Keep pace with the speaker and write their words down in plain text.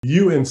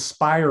You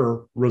inspire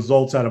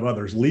results out of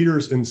others.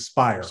 Leaders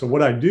inspire. So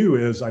what I do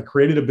is I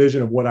created a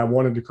vision of what I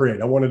wanted to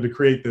create. I wanted to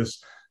create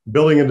this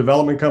building and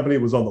development company.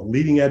 It was on the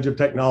leading edge of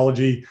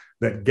technology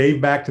that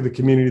gave back to the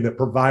community, that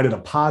provided a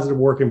positive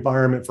work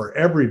environment for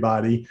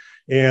everybody.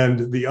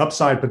 And the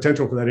upside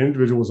potential for that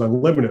individual was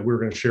unlimited. We were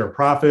going to share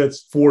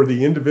profits. For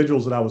the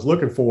individuals that I was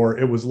looking for,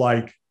 it was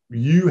like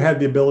you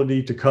had the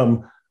ability to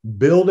come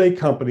build a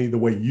company the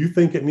way you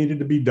think it needed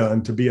to be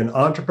done, to be an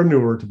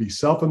entrepreneur, to be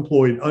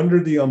self-employed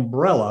under the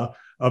umbrella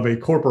of a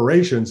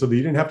corporation, so that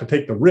you didn't have to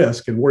take the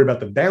risk and worry about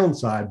the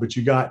downside, but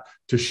you got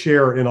to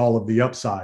share in all of the upside.